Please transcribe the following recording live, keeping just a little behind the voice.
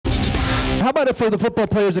How about it for the football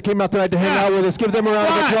players that came out tonight to hang out with us? Give them a round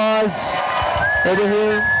of applause over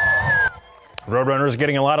here. Roadrunners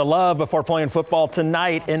getting a lot of love before playing football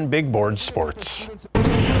tonight in Big Board Sports.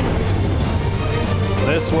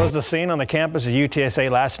 This was the scene on the campus of UTSA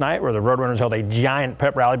last night, where the Roadrunners held a giant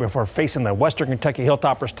pep rally before facing the Western Kentucky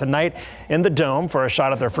Hilltoppers tonight in the Dome for a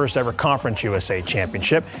shot at their first ever Conference USA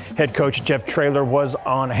championship. Head coach Jeff Traylor was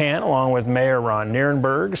on hand, along with Mayor Ron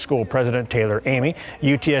Nierenberg, school president Taylor Amy,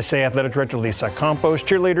 UTSA athletic director Lisa Campos,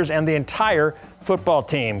 cheerleaders, and the entire football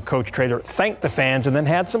team. Coach Traylor thanked the fans and then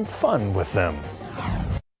had some fun with them.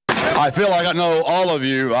 I feel like I know all of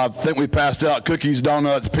you. I think we passed out cookies,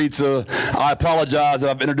 donuts, pizza. I apologize that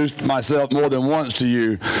I've introduced myself more than once to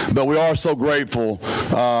you, but we are so grateful.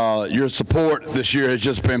 Your support this year has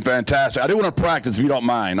just been fantastic. I do want to practice, if you don't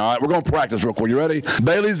mind. All right, we're going to practice real quick. You ready?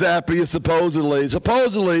 Bailey Zappi is supposedly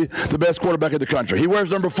the best quarterback in the country. He wears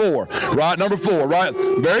number 4, right? Number 4, right?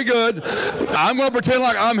 Very good. I'm going to pretend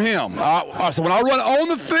like I'm him. So when I run on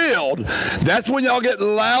the field, that's when y'all get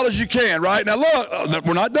loud as you can, right? Now look,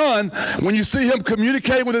 we're not done. When you see him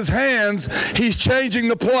communicate with his hands, he's changing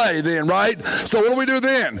the play then, right? So what do we do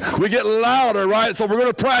then? We get louder, right? So we're going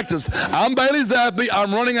to practice. I'm Bailey Zappi.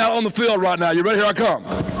 I'm running out on the field right now. You ready? Here I come.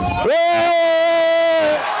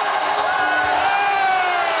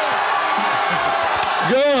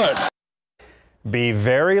 Good. Be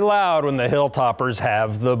very loud when the Hilltoppers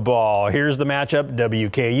have the ball. Here's the matchup,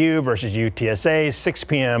 WKU versus UTSA, 6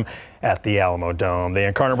 p.m. at the Alamo Dome. The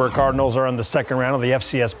Incarnate Cardinals are in the second round of the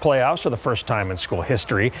FCS playoffs for the first time in school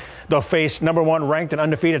history. They'll face number 1 ranked and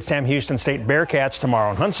undefeated Sam Houston State Bearcats tomorrow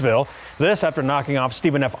in Huntsville. This after knocking off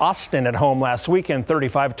Stephen F. Austin at home last weekend,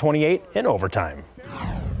 35-28 in overtime.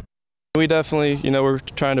 We definitely, we're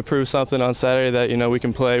trying to prove something on Saturday that, we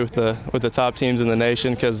can play with the top teams in the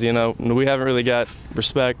nation, because, we haven't really got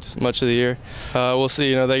respect much of the year. We'll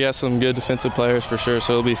see, they got some good defensive players for sure,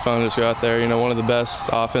 so it'll be fun to just go out there, one of the best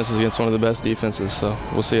offenses against one of the best defenses, so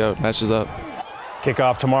we'll see how it matches up.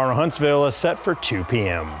 Kickoff tomorrow in Huntsville is set for 2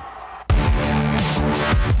 p.m.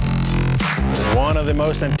 One of the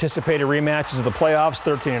most anticipated rematches of the playoffs,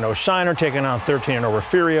 13-0 Shiner taking on 13-0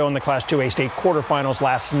 Refugio in the Class 2A state quarterfinals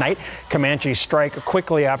last night. Comanches strike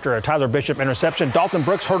quickly after a Tyler Bishop interception. Dalton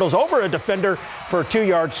Brooks hurdles over a defender for a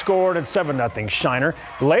 2-yard score, and 7-0 Shiner.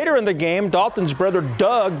 Later in the game, Dalton's brother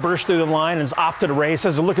Doug burst through the line and is off to the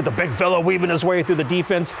races. Look at the big fellow weaving his way through the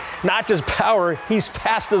defense. Not just power, he's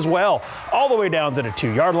fast as well. All the way down to the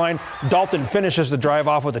 2-yard line. Dalton finishes the drive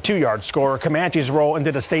off with a 2-yard score. Comanches roll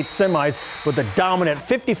into the state semis with a dominant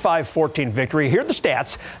 55-14 victory. Here are the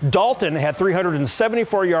stats. Dalton had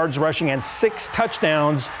 374 yards rushing and 6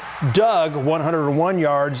 touchdowns. Doug, 101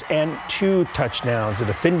 yards and 2 touchdowns. The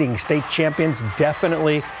defending state champions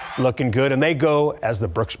definitely looking good, and they go as the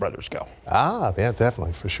Brooks brothers go. Yeah,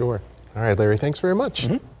 definitely, for sure. All right, Larry, thanks very much.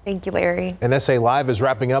 Thank you, Larry. And SA Live is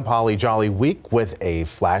wrapping up Holly Jolly Week with a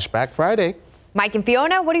Flashback Friday. Mike and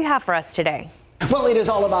Fiona, what do you have for us today? Well, it is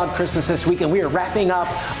all about Christmas this week, and we are wrapping up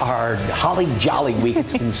our Holly Jolly Week.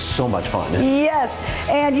 It's been so much fun. Yes,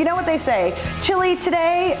 and you know what they say, chili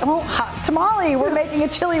today, hot tamale. We're making a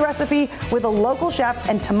chili recipe with a local chef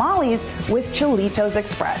and tamales with Chilitos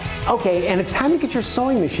Express. Okay, and it's time to get your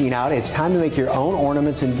sewing machine out. It's time to make your own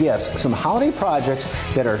ornaments and gifts. Some holiday projects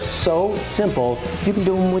that are so simple, you can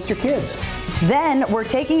do them with your kids. Then we're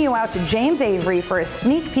taking you out to James Avery for a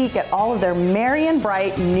sneak peek at all of their merry and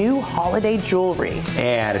bright new holiday jewelry.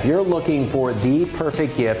 And if you're looking for the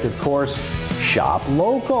perfect gift, of course, shop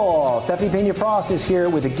local. Stephanie Pena-Frost is here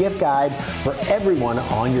with a gift guide for everyone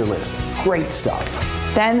on your list. Great stuff.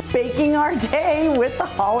 Then baking our day with the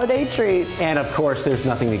holiday treats. And of course, there's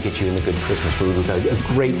nothing to get you in the good Christmas mood with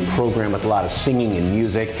a great program with a lot of singing and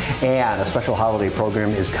music. And a special holiday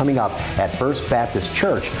program is coming up at First Baptist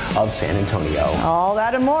Church of San Antonio. All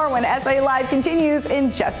that and more when SA Live continues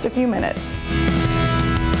in just a few minutes.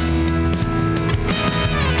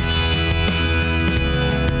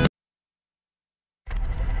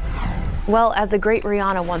 Well, as the great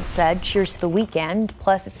Rihanna once said, cheers to the weekend.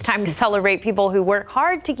 Plus, it's time to celebrate people who work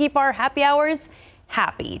hard to keep our happy hours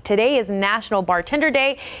happy. Today is National Bartender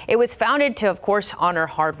Day. It was founded to, of course, honor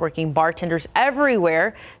hardworking bartenders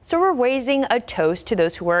everywhere. So we're raising a toast to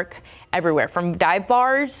those who work everywhere, from dive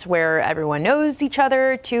bars where everyone knows each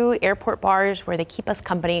other to airport bars where they keep us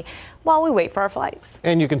company while we wait for our flights.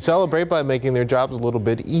 And you can celebrate by making their jobs a little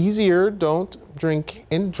bit easier. Don't drink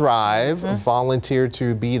and drive. Volunteer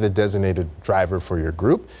to be the designated driver for your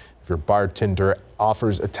group. If your bartender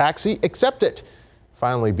offers a taxi, accept it.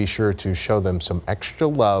 finally be sure to show them some extra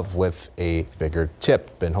love with a bigger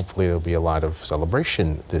tip. And hopefully there'll be a lot of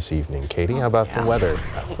celebration this evening. Katie, how about the weather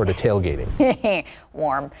for the tailgating?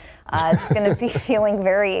 Warm. It's going to be feeling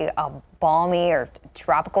very balmy or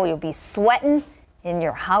tropical. You'll be sweating in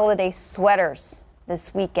your holiday sweaters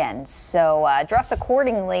this weekend, so dress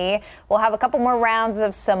accordingly. We'll have a couple more rounds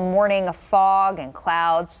of some morning fog and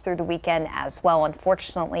clouds through the weekend as well.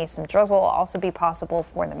 Unfortunately, some drizzle will also be possible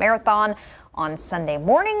for the marathon on Sunday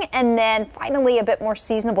morning, and then finally a bit more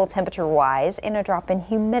seasonable temperature-wise and a drop in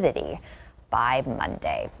humidity by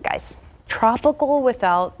Monday. Guys. Tropical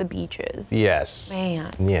without the beaches. Yes.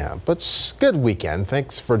 Man. Yeah, but good weekend.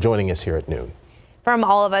 Thanks for joining us here at noon. From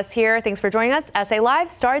all of us here, thanks for joining us. SA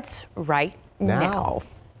Live starts right now.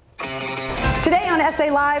 Today on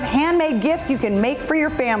SA Live, handmade gifts you can make for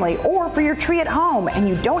your family or for your tree at home, and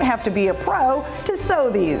you don't have to be a pro to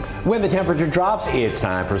sew these. When the temperature drops, it's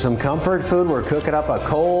time for some comfort food. We're cooking up a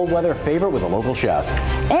cold weather favorite with a local chef.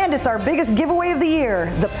 And it's our biggest giveaway of the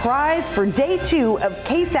year, the prize for day 2 of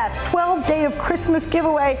KSAT's 12 Day of Christmas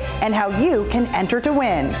giveaway, and how you can enter to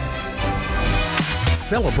win.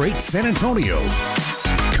 Celebrate San Antonio.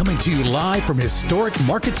 Coming to you live from historic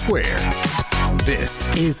Market Square. This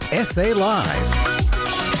is SA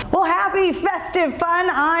Live. Well, happy festive fun.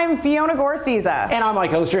 I'm Fiona Gorsiza. And I'm Mike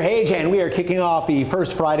Osterhage, and we are kicking off the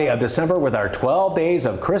first Friday of December with our 12 Days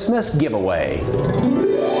of Christmas giveaway.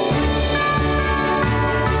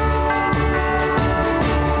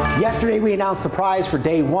 Yesterday, we announced the prize for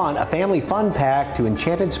day 1, a family fun pack to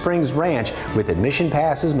Enchanted Springs Ranch with admission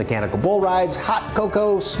passes, mechanical bull rides, hot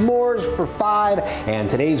cocoa, s'mores for 5, and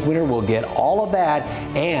today's winner will get all of that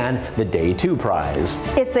and the day 2 prize.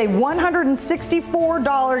 It's a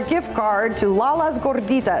 $164 gift card to Lala's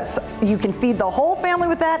Gorditas. You can feed the whole family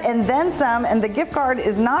with that and then some, and the gift card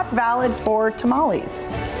is not valid for tamales.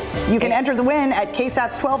 You can enter the win at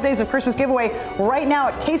KSAT's 12 Days of Christmas giveaway right now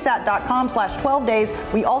at ksat.com/12 days.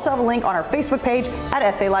 We also have a link on our Facebook page at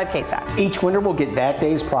SA Live KSAT. Each winner will get that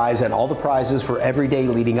day's prize and all the prizes for every day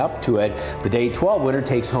leading up to it. The day 12 winner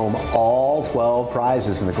takes home all 12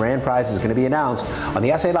 prizes, and the grand prize is going to be announced on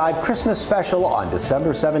the SA Live Christmas special on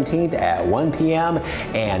December 17th at 1 p.m.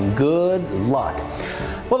 And good luck.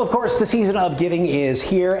 Well, of course, the season of giving is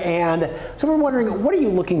here, and so we're wondering, what are you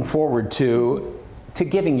looking forward to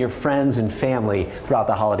giving your friends and family throughout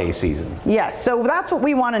the holiday season? Yes, so that's what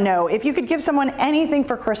we want to know. If you could give someone anything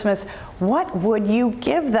for Christmas, what would you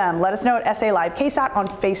give them? Let us know at SA Live KSAT on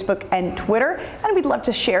Facebook and Twitter, and we'd love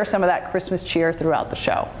to share some of that Christmas cheer throughout the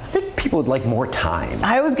show. I think people would like more time.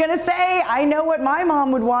 I was going to say, I know what my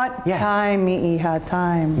mom would want. Yeah. Time, Mi'ija,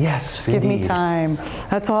 time. Yes, Give indeed. me time.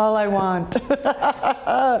 That's all I want.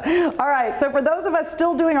 All right, so for those of us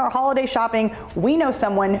still doing our holiday shopping, we know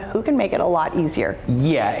someone who can make it a lot easier.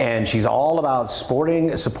 Yeah, and she's all about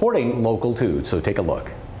supporting local too, so take a look.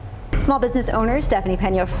 Small business owner Stephanie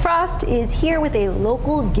Pena Frost is here with a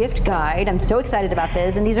local gift guide. I'm so excited about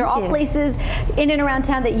this, and these are all places in and around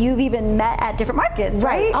town that you've even met at different markets,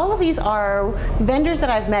 right? All of these are vendors that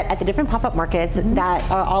I've met at the different pop-up markets that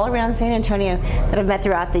are all around San Antonio that I've met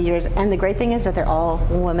throughout the years, and the great thing is that they're all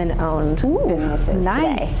women-owned businesses.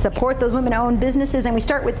 Nice. Today. Support those women-owned businesses, and we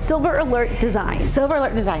start with Silver Alert Design. Silver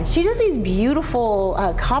Alert Design. She does these beautiful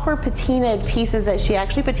copper patinaed pieces that she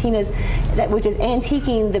actually patinas, which is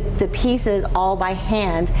antiquing the pieces all by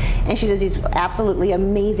hand, and she does these absolutely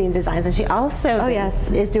amazing designs. And she also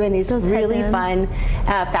is doing these really fun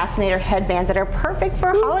fascinator headbands that are perfect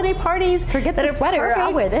for holiday parties. Forget the sweater,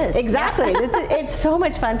 I'll wear this. Exactly. It's so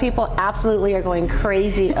much fun. People absolutely are going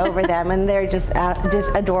crazy over them, and they're just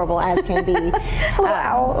adorable as can be.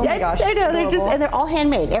 Wow. Oh my gosh. I know, and they're all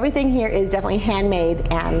handmade. Everything here is definitely handmade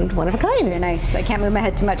and one of a kind. Very nice. I can't move my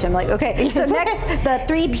head too much. I'm like, okay. So next, the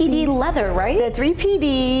 3PD leather, right? The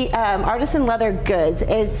 3PD artisan leather goods.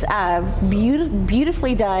 It's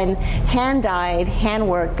beautifully done, hand-dyed,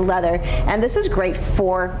 hand-worked leather, and this is great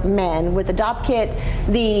for men with the dop kit,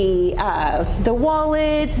 the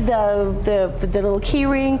wallet, the little key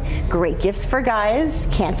ring. Great gifts for guys.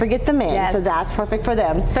 Can't forget the men, so that's perfect for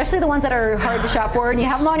them. Especially the ones that are hard to shop for, and you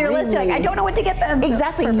have them on your list. You're like, I don't know what to get them.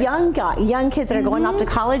 Exactly. So young kids that are going off to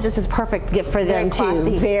college. This is a perfect gift for them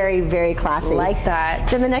too. Very, very classy. Like that.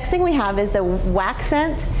 Then the next thing we have is the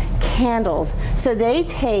Waxcent candles. So they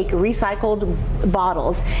take recycled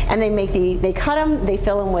bottles and they cut them, they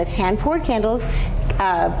fill them with hand poured candles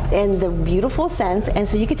in the beautiful scents, and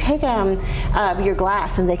so you could take your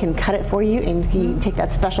glass and they can cut it for you, and you take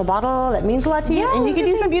that special bottle that means a lot to you, and you can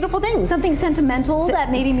do some beautiful things. Something sentimental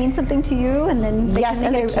that maybe means something to you, and then they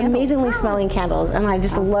and they're amazingly smelling candles, and I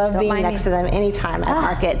just love being next to them anytime at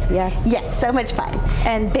markets. Yes, so much fun.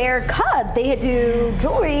 And Bear Cub they do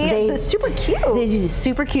jewelry. Super cute. They do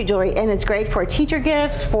super cute jewelry, and it's great for teacher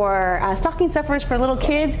gifts, for stocking stuffers for little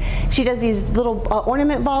kids. She does these little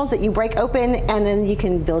ornament balls that you break open, and then you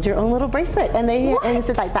can build your own little bracelet. And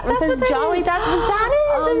it's like that one says Jolly. That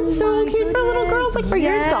is. It's so cute for little girls, like for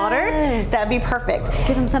your daughter. That'd be perfect.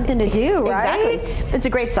 Give them something to do, right? Exactly. It's a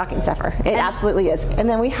great stocking stuffer. It absolutely is. And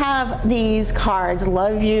then we have these cards.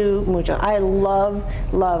 Love you mucho. I love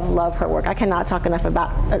her work. I cannot talk enough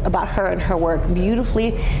about her and her work.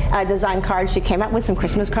 Beautifully designed cards. She came out with some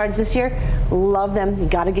Christmas cards this year. Love them. You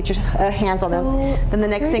got to get your hands on them. Then the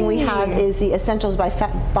next thing we have is the Essentials by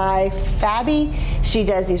Fabi. She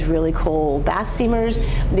does these really cool bath steamers,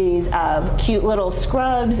 these cute little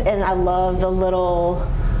scrubs, and I love the little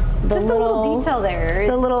detail there.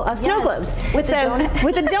 The little snow globes with the donut.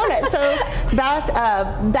 With the donut. So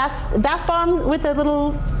bath bomb with a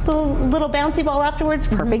little bouncy ball afterwards.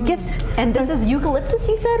 Perfect gift. And this is eucalyptus,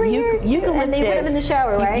 you said, right here? Eucalyptus. And they put them in the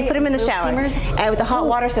shower, right? You put them in the shower. Steamers. And with the hot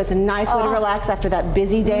water, so it's a nice way to relax after that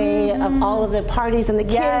busy day of all of the parties and the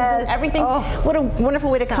kids and everything. What a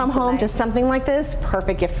wonderful way to come home to something like this.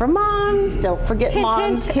 Perfect gift for moms. Don't forget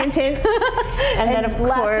moms. Hint, hint. And then, of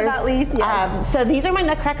last course, but not least, so these are my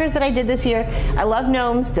nutcrackers that I did this year. I love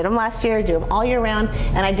gnomes. Did them last year. Do them all year round.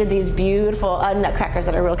 And I did these beautiful nutcrackers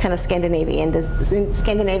that are real kind of Scandinavian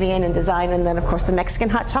in design. And then, of course, the Mexican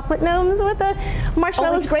hot chocolate gnomes with the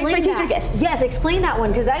marshmallows. Great for teacher gifts. Yes, explain that one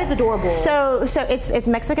because that is adorable. So it's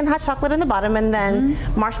Mexican hot chocolate on the bottom, and then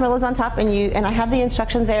marshmallows on top. And I have the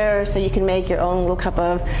instructions there, so you can make your own little cup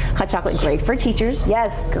of hot chocolate. Great for teachers.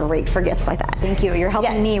 Yes. Great for gifts like that. Thank you. You're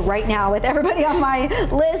helping me right now with everybody on my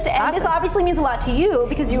list, and this obviously means a lot to you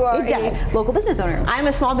because you are a local business owner. I'm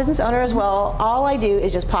a small business owner as well. All I do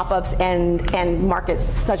is just pop-ups and markets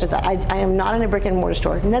such as that. I am not in a brick and mortar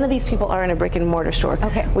store. None of these people are in a brick and mortar store.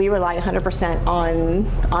 Okay. We rely 100% on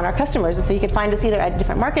our customers, and so you can find us either at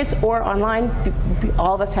different markets or online.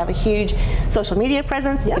 All of us have a huge social media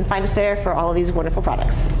presence. You can find us there for all of these wonderful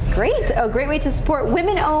products. Great. A great way to support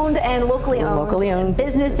women-owned and locally owned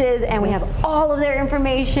businesses, and we have all of their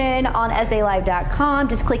information on SALive.com.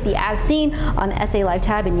 Just click the As Seen on the SA Live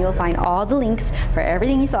tab, and you'll find all the links for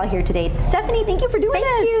everything you saw here today. Stephanie, thank you for doing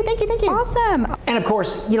this. Thank you. Awesome. And of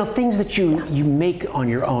course, things that you make on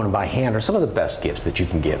your own and by hand are some of the best gifts that you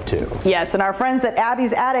can give too. Yes, and our friends at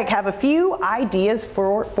Abby's Attic have a few ideas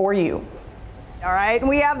for you. All right,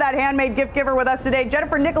 we have that handmade gift giver with us today.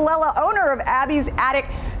 Jennifer Nicolella, owner of Abby's Attic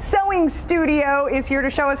Sewing Studio, is here to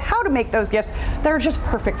show us how to make those gifts that are just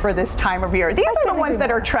perfect for this time of year. These are the ones that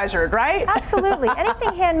are treasured, right? Absolutely.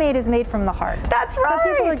 Anything handmade is made from the heart. That's right. So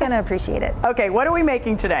people are going to appreciate it. Okay, what are we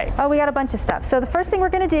making today? Oh, we got a bunch of stuff. So the first thing we're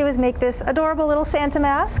going to do is make this adorable little Santa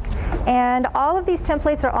mask. And all of these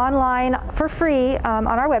templates are online for free on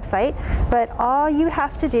our website. But all you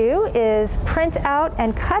have to do is print out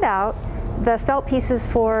and cut out the felt pieces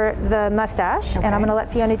for the mustache, and I'm going to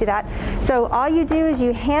let Fiona do that. So all you do is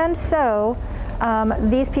you hand sew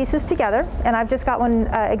these pieces together, and I've just got one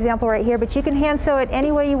example right here, but you can hand sew it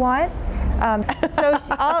any way you want.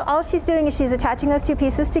 All she's doing is she's attaching those two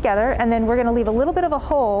pieces together, and then we're going to leave a little bit of a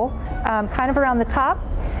hole kind of around the top,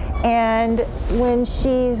 and when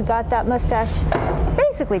she's got that mustache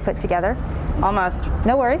basically put together. Almost.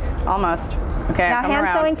 No worries. Almost. Okay, now hand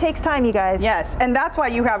sewing takes time, you guys. Yes, and that's why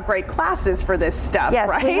you have great classes for this stuff, yes,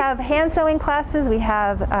 right? We have hand sewing classes, we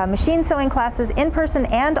have machine sewing classes in person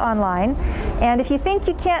and online. And if you think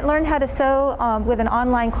you can't learn how to sew with an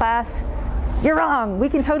online class, you're wrong. We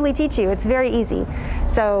can totally teach you. It's very easy.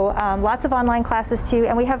 So lots of online classes too,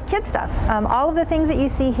 and we have kid stuff. All of the things that you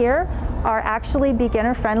see here are actually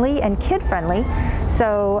beginner friendly and kid friendly.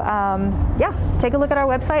 So yeah, take a look at our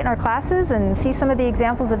website and our classes and see some of the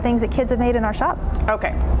examples of things that kids have made in our shop.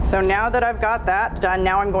 Okay, so now that I've got that done,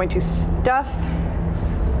 now I'm going to stuff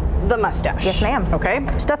the mustache. Yes, ma'am. Okay.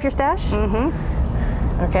 Stuff your stash.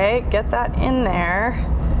 Mm-hmm. Okay, get that in there.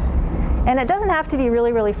 And it doesn't have to be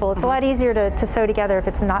really, really full. It's a lot easier to sew together if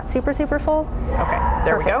it's not super, super full. Okay,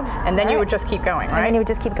 there we go. And then you would just keep going, right? And then you would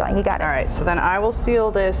just keep going. You got it. All right, so then I will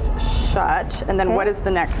seal this shut. And then what is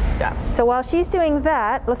the next step? So while she's doing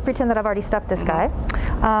that, let's pretend that I've already stuffed this guy.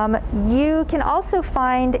 You can also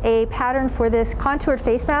find a pattern for this contoured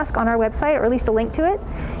face mask on our website, or at least a link to it.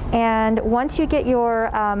 And once you get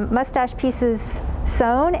your mustache pieces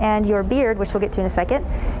sewn and your beard, which we'll get to in a second,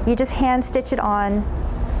 you just hand stitch it on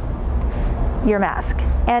your mask.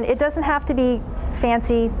 And it doesn't have to be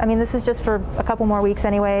fancy. I mean, this is just for a couple more weeks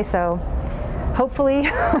anyway, so hopefully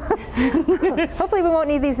hopefully we won't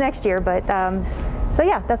need these next year, but so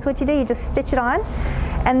yeah, that's what you do. You just stitch it on.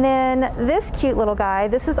 And then this cute little guy,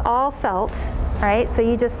 this is all felt, right? So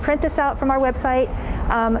you just print this out from our website.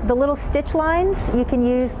 The little stitch lines you can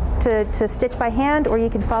use to stitch by hand, or you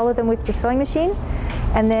can follow them with your sewing machine.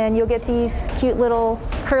 And then you'll get these cute little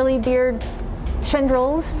curly beard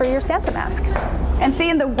tendrils for your Santa mask. And see,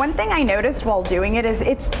 and the one thing I noticed while doing it is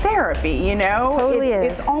it's therapy, you know? Totally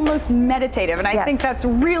it's almost meditative, and I think that's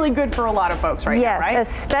really good for a lot of folks now, right? Yes,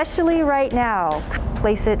 especially right now.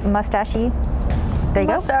 Place it mustachy. There you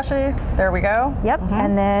go. Mustachy. There we go. Yep,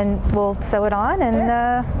 and then we'll sew it on, and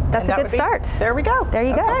that's a good start. There we go. There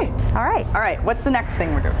you go. All right. All right, what's the next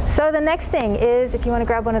thing we're doing? So the next thing is, if you want to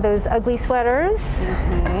grab one of those ugly sweaters.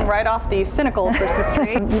 Right off the cynical Christmas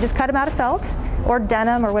tree. You just cut them out of felt or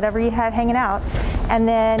denim or whatever you have hanging out. And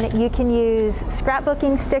then you can use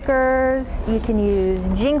scrapbooking stickers, you can use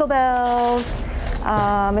jingle bells,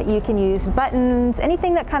 you can use buttons,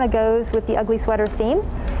 anything that kind of goes with the ugly sweater theme.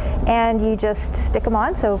 And you just stick them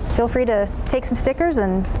on. So feel free to take some stickers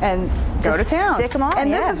and go to town. Stick them on.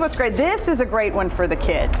 And this is what's great. This is a great one for the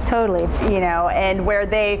kids. Totally. You know, and where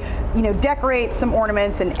they, you know, decorate some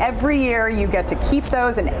ornaments, and every year you get to keep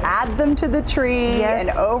those and add them to the tree. Yes.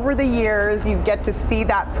 And over the years, you get to see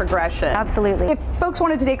that progression. Absolutely. If folks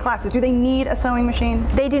wanted to take classes, do they need a sewing machine?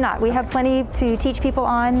 They do not. We have plenty to teach people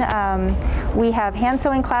on. We have hand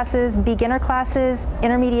sewing classes, beginner classes,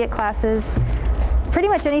 intermediate classes. Pretty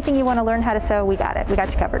much anything you want to learn how to sew, we got it. We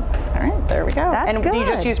got you covered. All right, there we go. That's good. You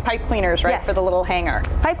just use pipe cleaners, right, for the little hanger?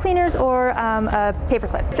 Pipe cleaners or a paper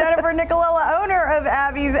clip. Jennifer Nicolella, owner of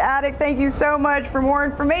Abby's Attic, thank you so much. For more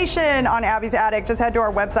information on Abby's Attic, just head to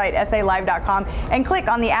our website, salive.com, and click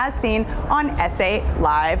on the As Seen on SA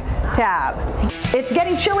Live tab. It's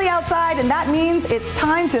getting chilly outside, and that means it's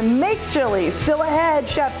time to make chili. Still ahead,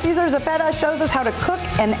 Chef Cesar Zepeda shows us how to cook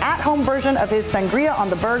an at-home version of his Sangria on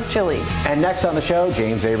the Berg chili. And next on the show,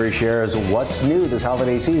 James Avery shares what's new this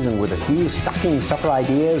holiday season with a few stocking stuffer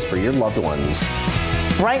ideas for your loved ones.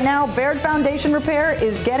 Right now, Baird Foundation Repair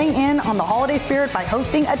is getting in on the holiday spirit by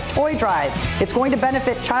hosting a toy drive. It's going to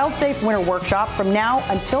benefit Child Safe Winter Workshop from now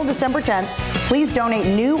until December 10th. Please donate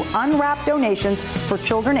new unwrapped donations for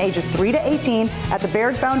children ages 3 to 18 at the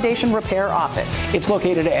Baird Foundation Repair office. It's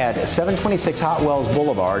located at 726 Hot Wells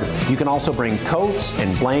Boulevard. You can also bring coats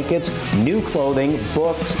and blankets, new clothing,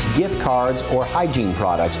 books, gift cards, or hygiene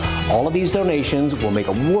products. All of these donations will make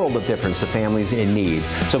a world of difference to families in need.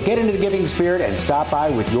 So get into the giving spirit and stop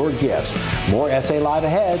by with your gifts. More SA Live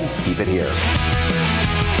ahead. Keep it here.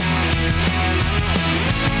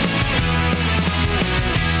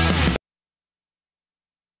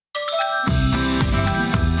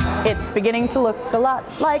 It's beginning to look a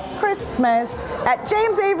lot like Christmas at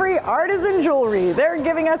James Avery Artisan Jewelry. They're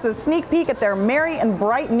giving us a sneak peek at their merry and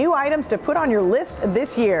bright new items to put on your list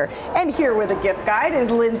this year. And here with a gift guide is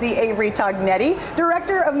Lindsay Avery Tognetti,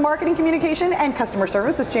 Director of Marketing Communication and Customer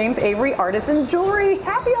Service with James Avery Artisan Jewelry.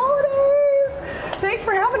 Happy holidays! Thanks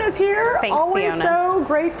for having us here. Thanks, Always Fiona. so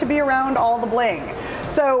great to be around all the bling.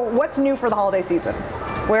 So what's new for the holiday season?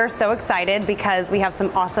 We're so excited because we have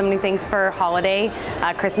some awesome new things for holiday.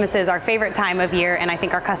 Christmas is our favorite time of year, and I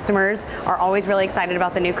think our customers are always really excited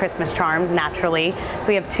about the new Christmas charms, naturally. So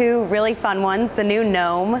we have two really fun ones. The new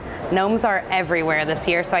gnome. Gnomes are everywhere this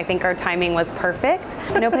year, so I think our timing was perfect.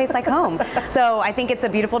 No place like home. So I think it's a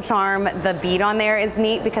beautiful charm. The bead on there is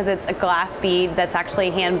neat because it's a glass bead that's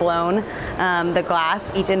actually hand blown. The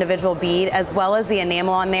glass, each individual bead, as well as the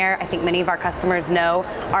enamel on there. I think many of our customers know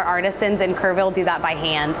our artisans in Kerrville do that by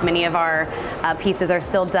hand. Many of our pieces are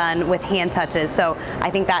still done with hand touches, so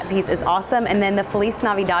I think that piece is awesome. And then the Feliz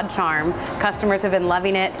Navidad charm, customers have been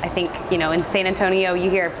loving it. I think, you know, in San Antonio, you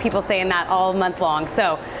hear people saying that all month long.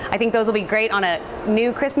 So I think those will be great on a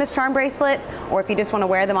new Christmas charm bracelet, or if you just want to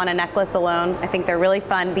wear them on a necklace alone. I think they're really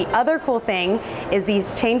fun. The other cool thing is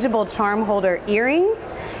these changeable charm holder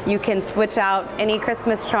earrings. You can switch out any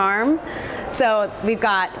Christmas charm. So we've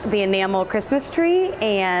got the enamel Christmas tree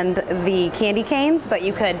and the candy canes, but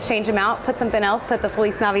you could change them out, put something else, put the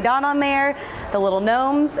Feliz Navidad on there, the little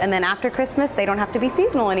gnomes, and then after Christmas, they don't have to be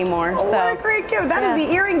seasonal anymore. Oh, so what a great gift. That is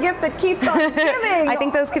the earring gift that keeps on giving. I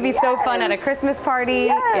think those could be so fun at a Christmas party.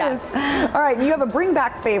 Yes. All right, you have a bring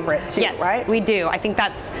back favorite too, yes, right? We do. I think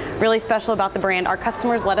that's really special about the brand. Our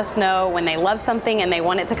customers let us know when they love something and they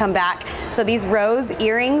want it to come back. So these rose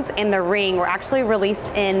earrings and the ring were actually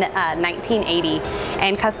released in 19 $14.80.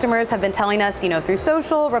 And customers have been telling us, through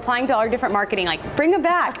social, replying to our different marketing, like, bring them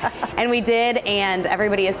back. And we did, and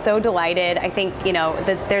everybody is so delighted. I think,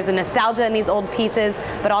 that there's a nostalgia in these old pieces,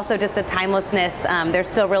 but also just a timelessness. They're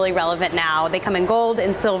still really relevant now. They come in gold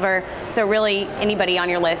and silver, so really anybody on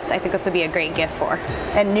your list, I think this would be a great gift for.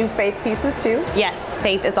 And new faith pieces too? Yes,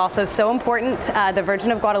 faith is also so important. The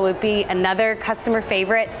Virgin of Guadalupe, another customer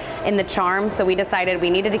favorite in the charms, so we decided we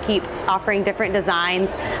needed to keep offering different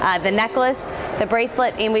designs. The necklace, the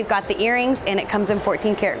bracelet, and we've got the earrings, and it comes in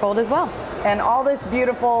 14 karat gold as well. And all this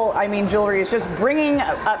beautiful, jewelry is just bringing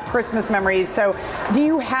up Christmas memories. So do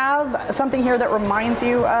you have something here that reminds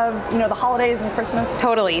you of, the holidays and Christmas?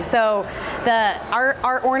 Totally. So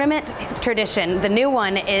our ornament tradition, the new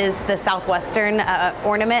one is the Southwestern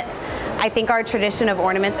ornament. I think our tradition of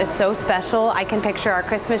ornaments is so special. I can picture our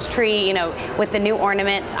Christmas tree, with the new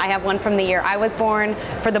ornaments. I have one from the year I was born.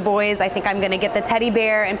 For the boys, I think I'm going to get the teddy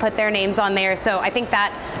bear and put their names on there. So I think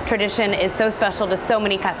that tradition is so special to so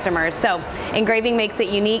many customers. So engraving makes it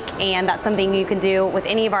unique, and that's something you can do with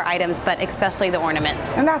any of our items, but especially the ornaments.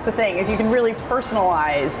 And that's the thing, is you can really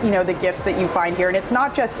personalize, the gifts that you find here. And it's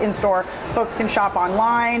not just in store. Folks can shop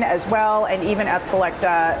online as well, and even at select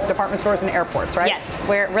department stores and airports, right? Yes,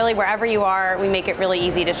 wherever you are, we make it really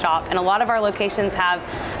easy to shop. And a lot of our locations have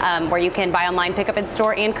where you can buy online, pick up in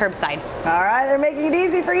store, and curbside. All right, they're making it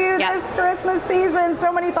easy for you this Christmas season.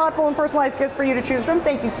 So many thoughtful and personalized gifts for you to choose from.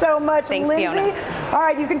 Thank you so much, Thanks, Lindsay. Fiona. All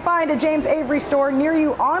right, you can find a James Avery store near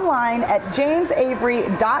you online at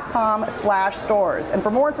jamesavery.com/stores. And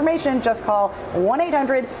for more information, just call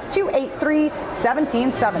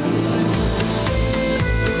 1-800-283-1770.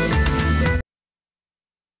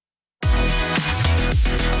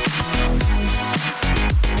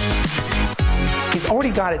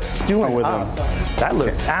 Already got it stewing with them. That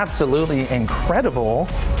looks absolutely incredible.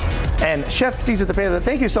 And Chef Cesar Tepeda,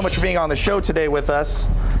 thank you so much for being on the show today with us.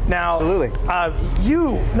 Now,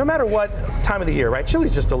 no matter what time of the year, right?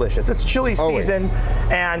 Chili's just delicious. It's chili season,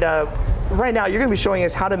 and right now you're going to be showing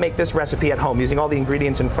us how to make this recipe at home using all the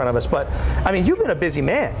ingredients in front of us. But you've been a busy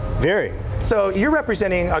man. Very. So you're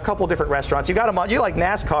representing a couple different restaurants. You got them on. You're like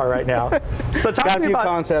NASCAR right now. So talk to me about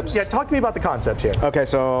concepts. Yeah, talk to me about the concepts here. Okay,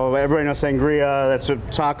 so everybody knows sangria. That's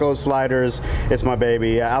tacos, sliders. It's my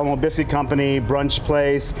baby. Alamo Biscuit Company, brunch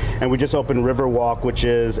place, and we just opened Riverwalk, which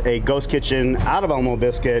is a ghost kitchen out of Alamo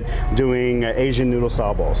Biscuit doing Asian noodle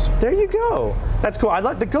style bowls. There you go. That's cool. I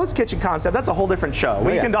like the ghost kitchen concept. That's a whole different show.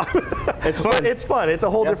 It's fun. But it's fun. It's a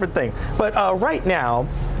whole different thing. But right now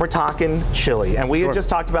we're talking chili, and we had just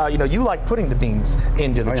talked about you like putting the beans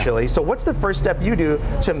into the chili. So what's the first step you do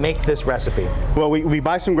to make this recipe? Well, we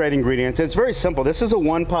buy some great ingredients. It's very simple. This is a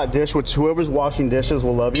one-pot dish, which whoever's washing dishes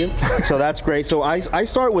will love you. So that's great. So I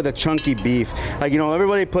start with a chunky beef.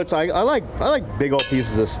 Everybody puts, I like big old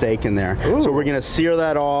pieces of steak in there. Ooh. So we're gonna sear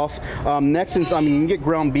that off. Next, you can get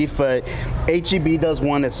ground beef, but H-E-B does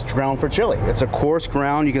one that's ground for chili. It's a coarse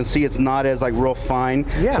ground. You can see it's not as real fine.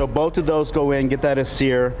 Yeah. So both of those go in, get that as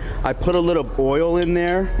sear. I put a little oil in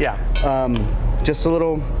there. Yeah. Just a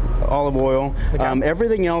little olive oil. Okay.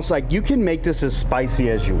 Everything else, you can make this as spicy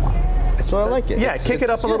as you want. So I like it. Yeah, kick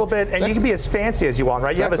it up a little bit, and you can be as fancy as you want,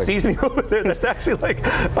 right? Exactly. You have a seasoning over there that's actually like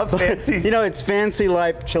a fancy. It's fancy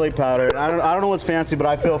like chili powder. I don't know what's fancy, but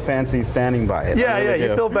I feel fancy standing by it. Yeah,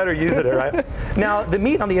 you feel better using it, right? Now, the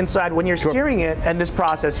meat on the inside, when you're searing it, and this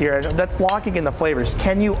process here, that's locking in the flavors.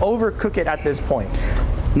 Can you overcook it at this point?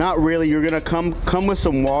 Not really. You're gonna come with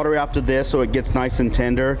some water after this so it gets nice and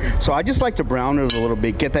tender. So I just like to brown it a little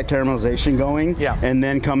bit, get that caramelization going, and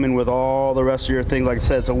then come in with all the rest of your things. Like I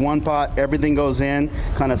said, it's a one pot, everything goes in,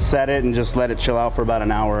 kind of set it and just let it chill out for about an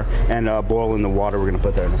hour and boil in the water we're gonna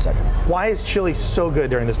put there in a second. Why is chili so good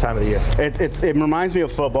during this time of the year? It reminds me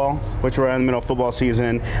of football, which we're in the middle of football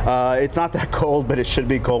season. It's not that cold, but it should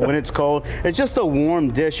be cold. When it's cold, it's just a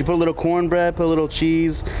warm dish. You put a little cornbread, put a little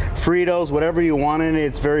cheese, Fritos, whatever you want in it.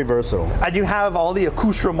 It's very versatile. And you have all the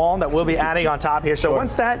accoutrement that we'll be adding on top here. So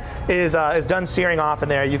once that is done searing off in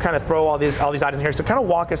there, you kind of throw all these items here. So kind of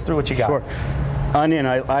walk us through what you got. Sure. Onion,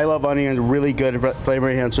 I love onion, really good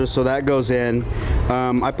flavor enhancer, so that goes in.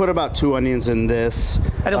 I put about 2 onions in this.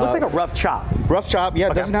 And it looks like a rough chop. Rough chop, yeah.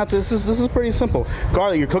 Okay. Doesn't have to, this is pretty simple.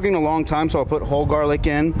 Garlic, you're cooking a long time, so I'll put whole garlic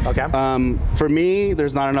in. Okay. For me,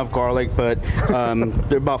 there's not enough garlic, but there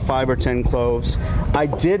are about 5 or 10 cloves. I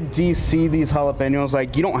did de-seed these jalapenos.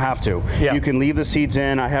 You don't have to. Yeah. You can leave the seeds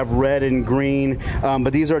in. I have red and green,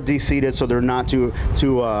 but these are de-seeded, so they're not too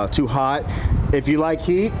hot. If you like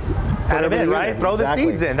heat, add them in, right? Throw the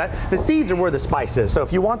seeds in. The seeds are where the spice is. So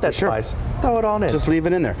if you want that spice, throw it on in. Just leave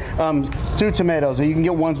it in there. Stewed tomatoes. You can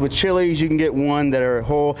get ones with chilies. You can get one that are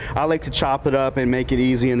whole. I like to chop it up and make it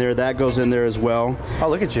easy in there. That goes in there as well. Oh,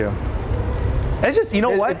 look at you. It's just, you know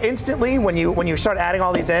what? Instantly, when you start adding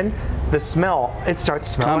all these in, the smell, it starts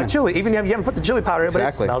smelling like chili. Even if you haven't put the chili powder in, but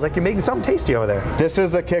it smells like you're making something tasty over there. This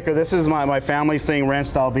is the kicker. This is my family's thing, ranch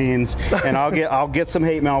style beans, and I'll get some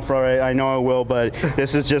hate mail for it. I know I will, but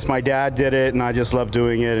this is just my dad did it, and I just love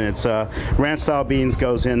doing it. And it's ranch style beans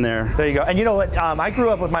goes in there. There you go. And you know what? I grew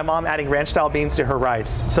up with my mom adding ranch style beans to her rice.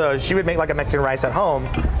 So she would make like a Mexican rice at home,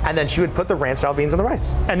 and then she would put the ranch style beans in the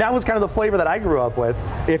rice. And that was kind of the flavor that I grew up with.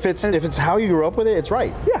 If it's how you grew up with it, it's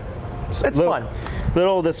right. Yeah, it's fun.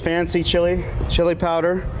 Little this fancy chili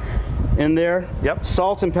powder in there. Yep.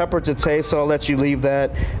 Salt and pepper to taste, so I'll let you leave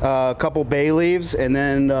that. A couple bay leaves and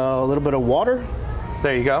then a little bit of water.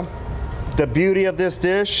 There you go. The beauty of this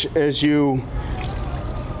dish is you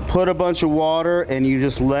put a bunch of water and you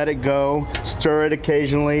just let it go, stir it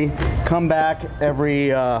occasionally, come back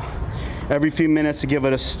every few minutes to give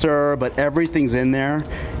it a stir, but everything's in there.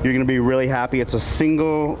 You're gonna be really happy. It's a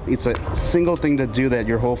single thing to do that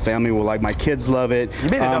your whole family will like. My kids love it. You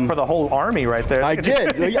made enough for the whole army right there. I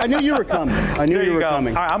did. I knew you were coming. I knew you were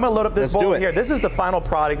coming. All right, I'm gonna load up this bowl here. This is the final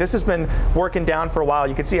product. This has been working down for a while.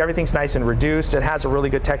 You can see everything's nice and reduced. It has a really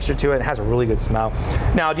good texture to it. It has a really good smell.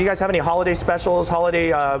 Now, do you guys have any holiday specials,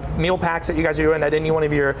 holiday meal packs that you guys are doing at any one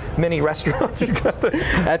of your mini restaurants you got there?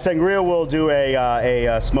 At Sangria, we'll do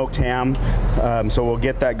a smoked ham. So we'll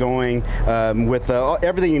get that going with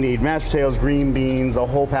everything you need, mashed potatoes, green beans, a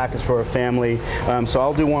whole package for a family. So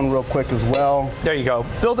I'll do one real quick as well. There you go.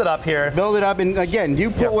 Build it up here. Build it up, and again,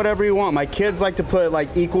 you put whatever you want. My kids like to put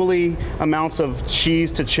like equally amounts of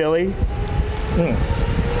cheese to chili.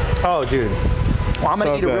 Oh, dude. Well, I'm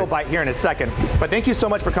going to eat a real bite here in a second. But thank you so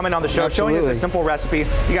much for coming on the show, showing us a simple recipe.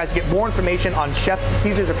 You guys get more information on Chef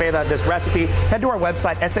Cesar Zepeda, this recipe. Head to our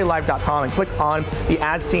website, SALive.com, and click on the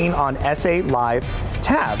As Seen on SA Live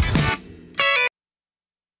tab.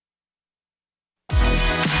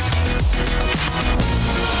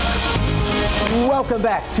 Welcome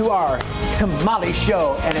back to our tamale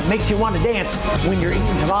show, and it makes you want to dance when you're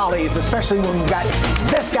eating tamales, especially when we've got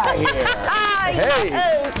this guy here. Hey,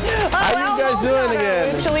 how you guys doing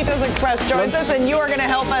again? Chilitos Express joins us, and you are going to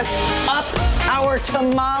help us up our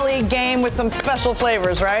tamale game with some special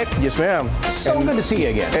flavors, right? Yes, ma'am. So good to see you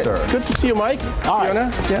again, sir. Good to see you, Mike. All right.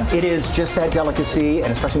 Yeah. It is just that delicacy,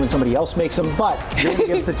 and especially when somebody else makes them, but you're going to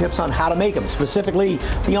give us the tips on how to make them. Specifically,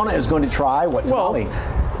 Fiona is going to try what tamale?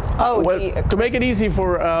 To make it easy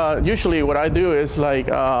for, usually what I do is like,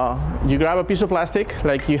 you grab a piece of plastic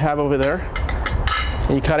like you have over there,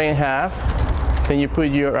 and you cut it in half. Then you put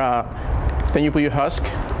your husk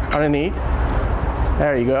underneath.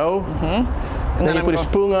 There you go. And then you put a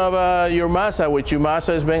spoon of your masa, which your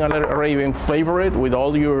masa has been already been flavored with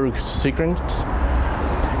all your secrets.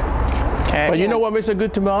 Okay. But you know what makes a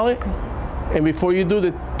good tamale? And before you do,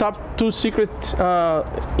 the top two secret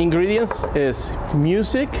ingredients is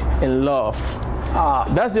music and love.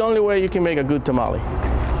 That's the only way you can make a good tamale.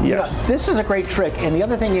 Yes. You know, this is a great trick, and the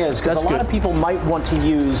other thing is, because a lot of people might want to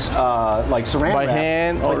use like saran by wrap,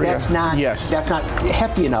 hand, but or that's not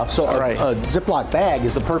hefty enough. So a Ziploc bag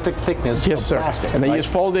is the perfect thickness of plastic. And then you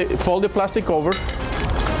just fold the plastic over.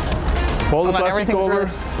 Fold the plastic everything's over. really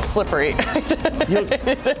slippery.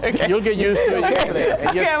 You'll get used to it.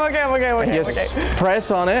 Okay. Just press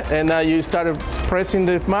on it, and now you start pressing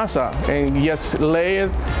the masa, and you just lay it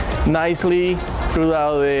nicely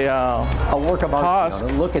throughout the a work of art. husk.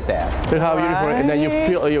 Look at that. Look how beautiful. And then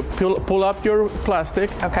you pull up your plastic.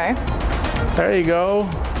 Okay. There you go.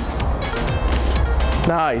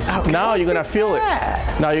 Nice. Okay. Now you're gonna feel it.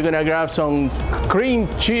 Now you're gonna grab some cream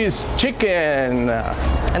cheese chicken.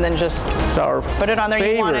 And then just put it on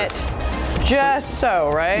there. You want it just so,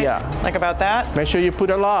 right? Yeah. Like about that? Make sure you put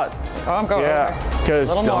a lot. Oh, I'm going over. A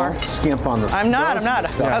little more. Don't skimp on the I'm not.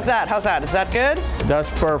 How's that? Is that good? That's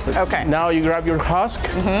perfect. Okay. Now you grab your husk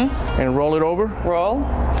and roll it over. Roll.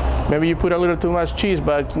 Maybe you put a little too much cheese,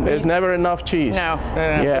 but it's never enough cheese. No.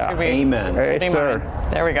 Yeah. Amen. Hey, sir.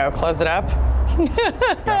 There we go. Close it up.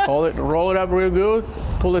 Roll it up real good.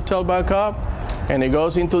 Pull the tail back up, and it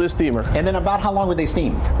goes into the steamer. And then about how long would they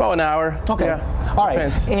steam? About an hour. Okay. Yeah. All right.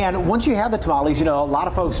 Depends. And once you have the tamales, you know, a lot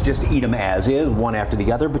of folks just eat them as is, one after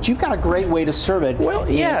the other, but you've got a great way to serve it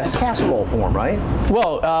in casserole form, right?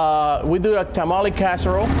 Well, we do a tamale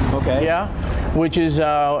casserole. Okay. Yeah. Which is,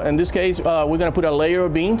 in this case, we're going to put a layer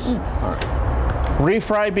of beans. All right.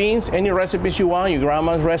 Refried beans, any recipes you want, your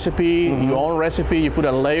grandma's recipe, your own recipe, you put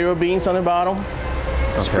a layer of beans on the bottom.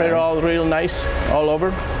 Okay. Spread it all real nice all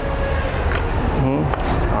over.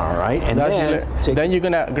 All right, and then you're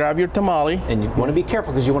gonna grab your tamale. And you want to be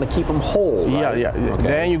careful because you want to keep them whole, right? Yeah. Okay.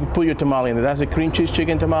 Then you put your tamale in there. That's the cream cheese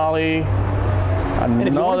chicken tamale. And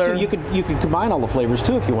if you wanted to, you could combine all the flavors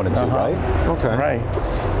too if you wanted to, right? Okay. Right.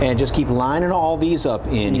 And just keep lining all these up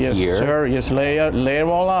in here. Yes, sir. Just lay them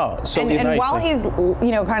all out. So and while he's,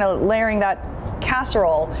 kind of layering that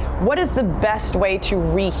casserole, what is the best way to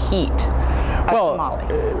reheat a tamale?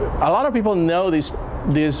 A lot of people know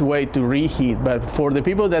this way to reheat, but for the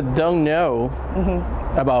people that don't know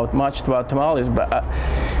about tamales, but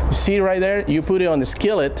see right there, you put it on the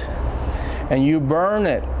skillet and you burn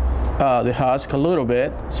it. The husk a little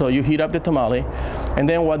bit, so you heat up the tamale, and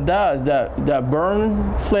then what does the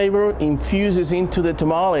burn flavor infuses into the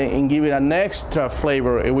tamale and give it an extra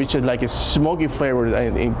flavor, which is like a smoky flavor.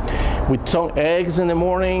 With some eggs in the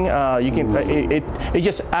morning, you can it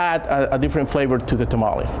just add a different flavor to the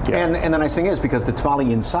tamale. Yeah. And the nice thing is because the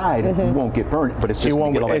tamale inside won't get burnt, but it's just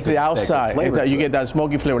it's the outside. You get that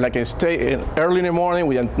smoky flavor, like a early in the morning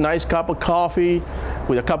with a nice cup of coffee,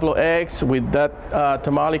 with a couple of eggs, with that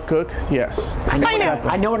tamale cooked. Yes. I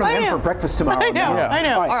know what I'm having for breakfast tomorrow. I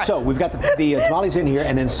know. All right, so we've got the tamales in here,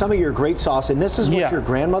 and then some of your great sauce, and this is what your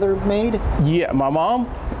grandmother made? Yeah, my mom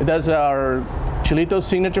does our Chilito's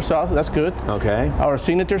signature sauce. That's good. Okay. Our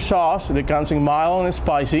signature sauce that comes in mild and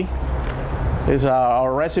spicy.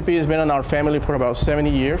 Our recipe has been in our family for about 70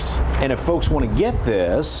 years. And if folks want to get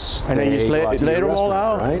this, and then you lay them all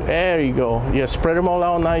out. Right? There you go. Yeah, spread them all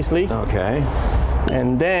out nicely. Okay.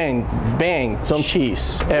 And then, bang, some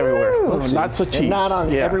cheese everywhere. Lots of cheese. And not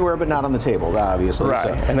on everywhere, but not on the table, obviously. Right.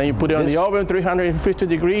 So and then you put it on the oven, 350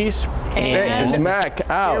 degrees, and smack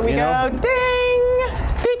out. Here we go. Ding!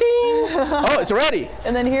 Ding! Ding! Oh, it's ready.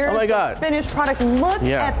 And then here's the finished product. Look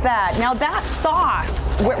at that. Now that sauce,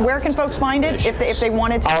 where can folks find it if they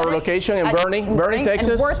wanted to? Our location in Bernie,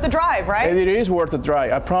 Texas. And worth the drive, right? And it is worth the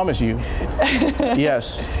drive, I promise you.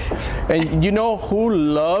 Yes. And you know who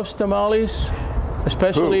loves tamales?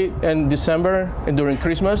 Especially in December and during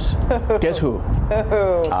Christmas. Guess who?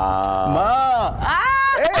 Ma!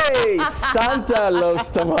 Hey, Santa loves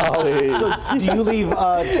tamales. So do you leave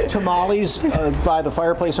tamales by the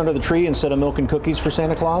fireplace under the tree instead of milk and cookies for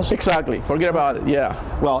Santa Claus? Exactly. Forget about it. Yeah.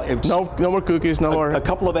 Well, it's no more cookies. No more. A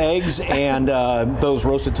couple of eggs and those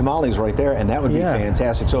roasted tamales right there, and that would be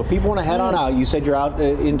fantastic. So if people want to head on out, you said you're out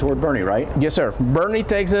in toward Bernie, right? Yes, sir. Bernie,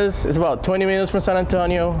 Texas. It's about 20 minutes from San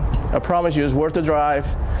Antonio. I promise you, it's worth the drive.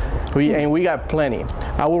 And we got plenty.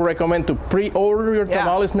 I would recommend to pre-order your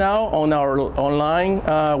tamales now on our online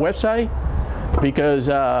website because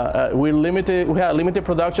we have limited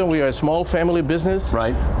production. We are a small family business,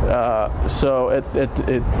 right? So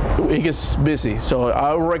it gets busy. So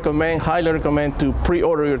I would highly recommend to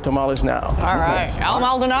pre-order your tamales now. All right, Al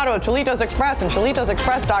Maldonado of Chilitos Express and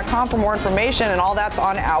ChilitosExpress.com for more information, and all that's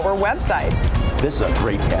on our website. This is a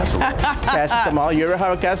great casserole. Tamale. You ever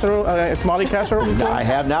have a tamale casserole before? I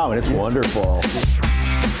have now, and it's wonderful.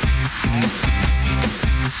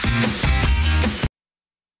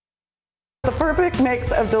 The perfect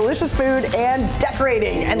mix of delicious food and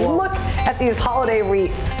decorating. And look at these holiday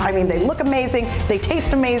wreaths. I mean, they look amazing. They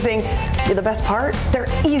taste amazing. The best part, they're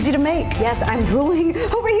easy to make. Yes, I'm drooling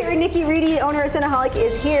over here. Nikki Reedy, owner of Cinnaholic,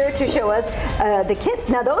 is here to show us the kits.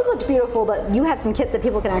 Now, those looked beautiful, but you have some kits that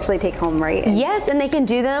people can actually take home, right? Yes, and they can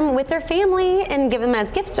do them with their family and give them as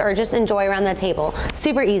gifts or just enjoy around the table.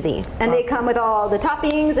 Super easy. And they come with all the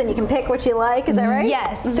toppings, and you can pick what you like. Is that right?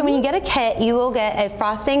 Yes. So when you get a kit, you will get a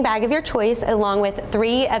frosting bag of your choice along with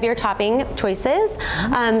 3 of your topping choices.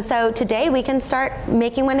 So today we can start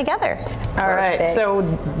making one together. All right, so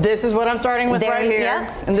this is what I'm starting with right here.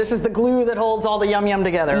 Yep. And this is the glue that holds all the yum yum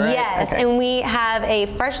together, right? Yes, and we have a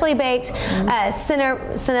freshly baked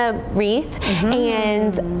cinna wreath,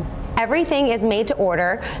 and everything is made to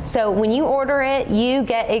order. So when you order it, you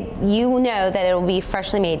know that it will be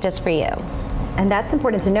freshly made just for you. And that's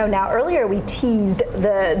important to know. Now, earlier we teased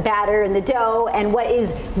the batter and the dough and what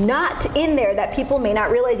is not in there that people may not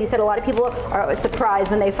realize. You said a lot of people are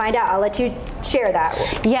surprised when they find out. I'll let you share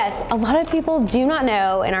that. Yes, a lot of people do not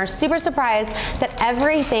know and are super surprised that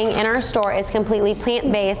everything in our store is completely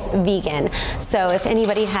plant-based vegan. So if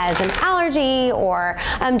anybody has an allergy or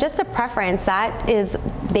just a preference,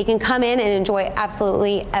 they can come in and enjoy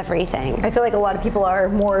absolutely everything. I feel like a lot of people are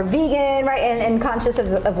more vegan, right, and conscious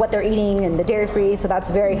of what they're eating and the dairy-free, so that's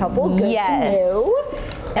very helpful. Good to know.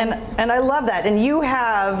 And I love that. And you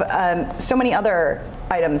have so many other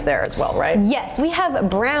items there as well, right? Yes, we have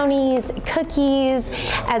brownies, cookies,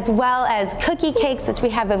 as well as cookie cakes, which we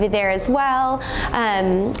have over there as well.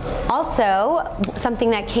 Also, something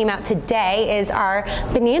that came out today is our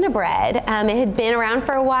banana bread. It had been around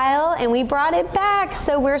for a while and we brought it back,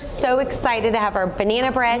 so we're so excited to have our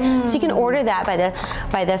banana bread. So you can order that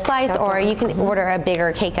by the slice, or you can order a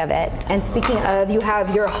bigger cake of it. And speaking of, you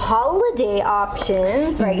have your holiday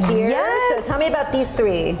options right here. Yes. So tell me about these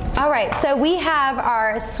three. All right, so we have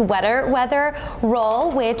our sweater weather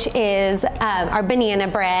roll, which is our banana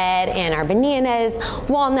bread and our bananas,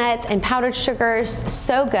 walnuts, and powdered sugars.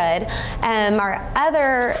 So good. Our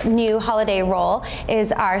other new holiday roll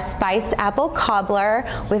is our spiced apple cobbler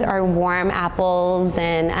with our warm apples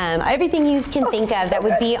and everything you can think of that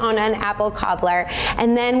would be on an apple cobbler.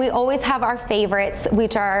 And then we always have our favorites,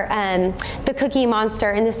 which are the Cookie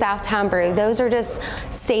Monster and the Southtown Brew. Those are just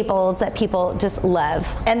staples that people just love.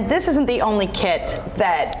 And this isn't the only kit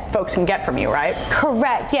that folks can get from you, right?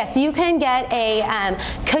 Correct. Yes, you can get a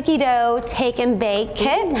cookie dough take and bake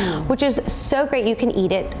kit, which is so great. You can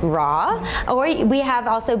eat it raw, or we have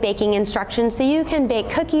also baking instructions, so you can bake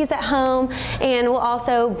cookies at home, and we'll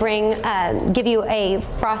also give you a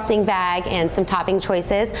frosting bag and some topping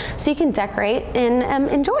choices, so you can decorate and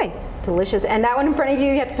enjoy. Delicious. And that one in front of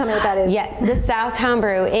you have to tell me what that is. Yeah, the Southtown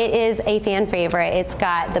Brew. It is a fan favorite. It's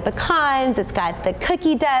got the pecans, it's got the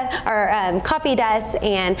cookie dust, or coffee dust,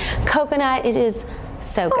 and coconut. It is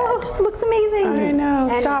so good. It looks amazing. I know.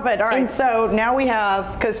 Stop it. All right. So now we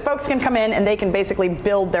have, because folks can come in and they can basically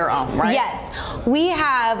build their own, right? Yes. We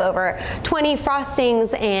have over 20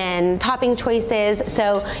 frostings and topping choices.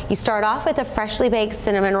 So you start off with a freshly baked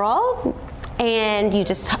cinnamon roll, and you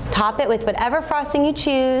just top it with whatever frosting you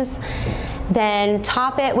choose. Then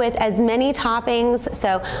top it with as many toppings,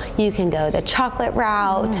 so you can go the chocolate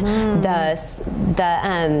route, the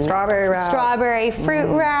strawberry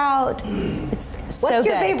fruit route. It's so good. What's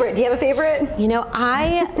your favorite? Do you have a favorite? You know,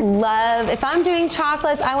 I love, if I'm doing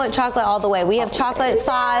chocolates, I want chocolate all the way. We have chocolate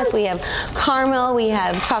sauce, we have caramel, we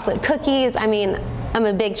have chocolate cookies. I mean, I'm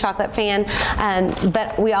a big chocolate fan,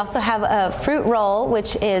 but we also have a fruit roll,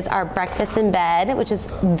 which is our breakfast in bed, which is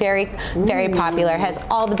very, very popular. It has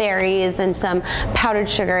all the berries and some powdered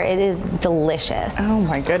sugar. It is delicious. Oh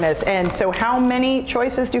my goodness. And so how many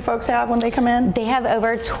choices do folks have when they come in? They have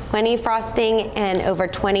over 20 frosting and over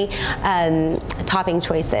 20 topping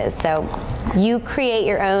choices. So you create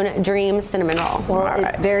your own dream cinnamon roll.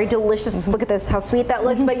 Well, very delicious. Look at this, how sweet that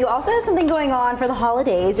looks. But you also have something going on for the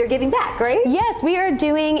holidays. You're giving back, right? Yes, we are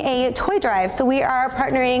doing a toy drive. So we are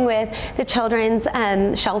partnering with the Children's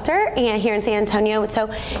Shelter and here in San Antonio. So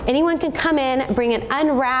anyone can come in, bring an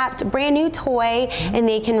unwrapped, brand new toy, and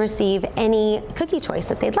they can receive any cookie choice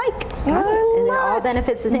that they'd like. And it all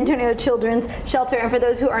benefits the San Antonio Children's Shelter. And for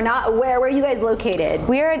those who are not aware, where are you guys located?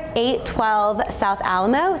 We are at 812 South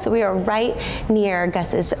Alamo. So we are right near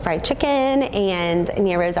Gus's Fried Chicken and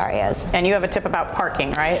near Rosario's. And you have a tip about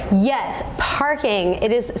parking, right? Yes, parking.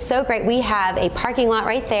 It is so great. We have a parking lot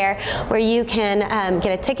right there where you can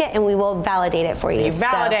get a ticket and we will validate it for you.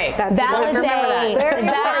 Validate. So, validate.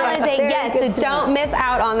 Yes, so don't miss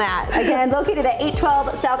out on that. Again, located at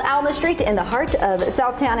 812 South Alamo Street in the heart of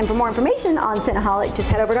Southtown. And for more information on Cinnaholic, just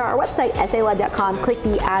head over to our website, SALive.com. Click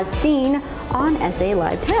the As Seen on SA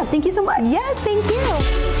Live tab. Thank you so much. Yes, thank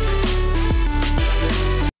you.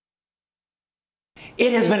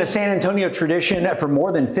 It has been a San Antonio tradition for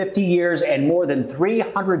more than 50 years, and more than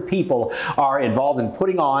 300 people are involved in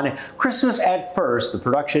putting on Christmas at First, the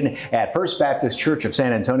production at First Baptist Church of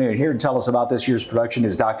San Antonio. And here to tell us about this year's production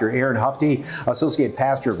is Dr. Aaron Hufty, Associate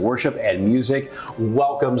Pastor of Worship and Music.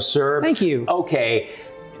 Welcome, sir. Thank you. Okay.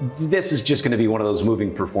 This is just going to be one of those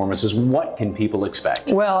moving performances. What can people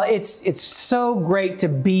expect? Well, it's so great to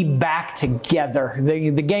be back together. The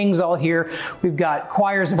gang's all here. We've got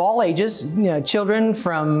choirs of all ages, children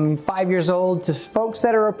from 5 years old to folks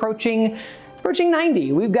that are approaching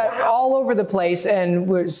 90. We've got all over the place, and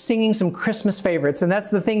we're singing some Christmas favorites. And that's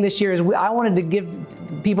the thing this year is I wanted to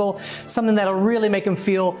give people something that'll really make them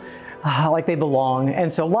feel like they belong.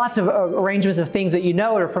 And so lots of arrangements of things that you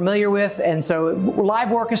know or are familiar with. And so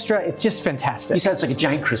live orchestra, it's just fantastic. You said it's like a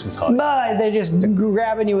giant Christmas hug. But they're just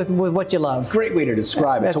grabbing you with what you love. Great way to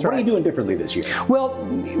describe it. That's so what right. are you doing differently this year? Well,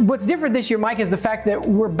 what's different this year, Mike, is the fact that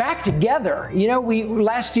we're back together. You know,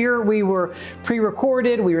 last year we were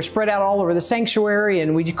pre-recorded, we were spread out all over the sanctuary,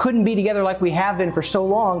 and we couldn't be together like we have been for so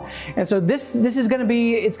long. And so this is going to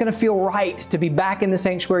be, it's going to feel right to be back in the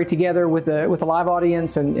sanctuary together with a live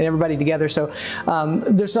audience and everybody together. So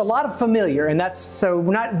there's a lot of familiar, and that's so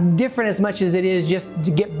not different as much as it is just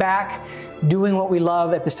to get back doing what we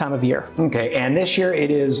love at this time of year. Okay, and this year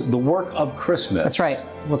it is The Work of Christmas. That's right.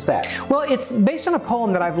 What's that? Well, it's based on a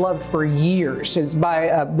poem that I've loved for years. It's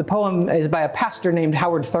by the poem is by a pastor named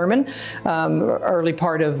Howard Thurman, early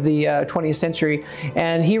part of the 20th century,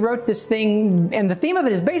 and he wrote this thing. And the theme of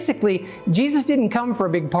it is basically Jesus didn't come for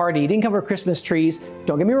a big party. He didn't come for Christmas trees.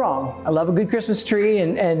 Don't get me wrong. I love a good Christmas tree,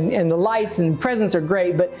 and the lights and presents are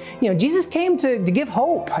great. But Jesus came to give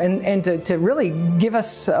hope and to really give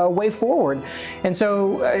us a way forward. And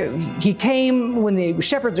so he came when the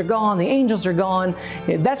shepherds are gone, the angels are gone.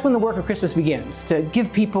 That's when the work of Christmas begins, to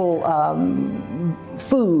give people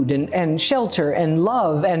food and shelter and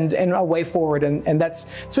love and a way forward. And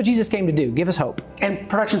that's what Jesus came to do, give us hope. And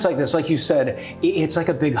productions like this, like you said, it's like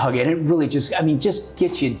a big hug. And it really just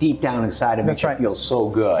gets you deep down inside and makes you feel so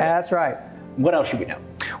good. That's right. What else should we know?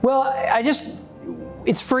 Well,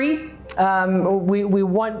 it's free. We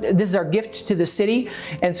want, this is our gift to the city,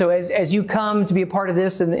 and so as you come to be a part of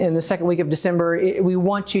this in the second week of December, we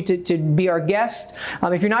want you to be our guest.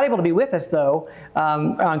 If you're not able to be with us though,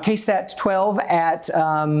 on KSAT 12 at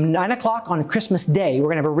 9 o'clock on Christmas Day,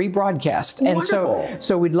 we're going to have a rebroadcast. Wonderful. And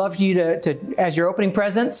so we'd love for you to as your opening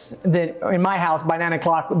presents, that in my house by 9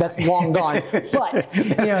 o'clock, that's long gone. But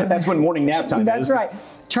that's when morning nap time is. That's right.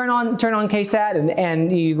 Turn on KSAT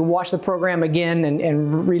and you can watch the program again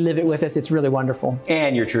and relive it with us. It's really wonderful.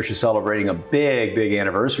 And your church is celebrating a big, big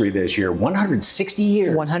anniversary this year, 160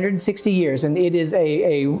 years. 160 years, and it is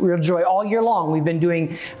a real joy all year long. We've been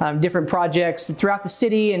doing different projects throughout the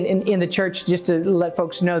city and in the church, just to let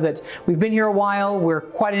folks know that we've been here a while, we're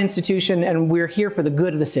quite an institution, and we're here for the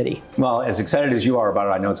good of the city. Well, as excited as you are about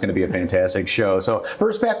it, I know it's going to be a fantastic show. So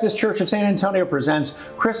First Baptist Church of San Antonio presents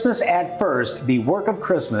Christmas at First, The Work of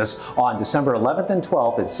Christmas, on December 11th and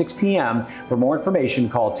 12th at 6 p.m. For more information,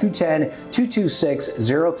 call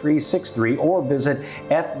 210-226-0363 or visit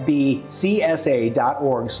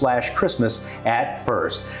fbcsa.org/Christmas at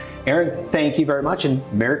First. Aaron, thank you very much, and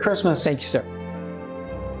Merry Christmas. Thank you, sir.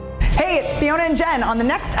 Hey, it's Fiona and Jen on the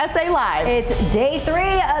next SA Live. It's day 3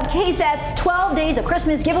 of KSAT's 12 Days of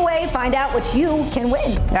Christmas giveaway. Find out what you can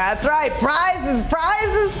win. That's right. Prizes,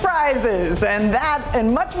 prizes, prizes, and that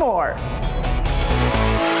and much more.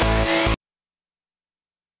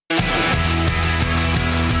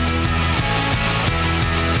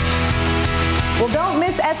 Well, don't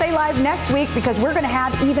miss SA Live next week, because we're going to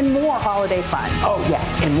have even more holiday fun. Oh, yeah,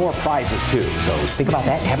 and more prizes, too. So think about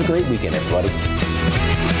that. Have a great weekend, everybody.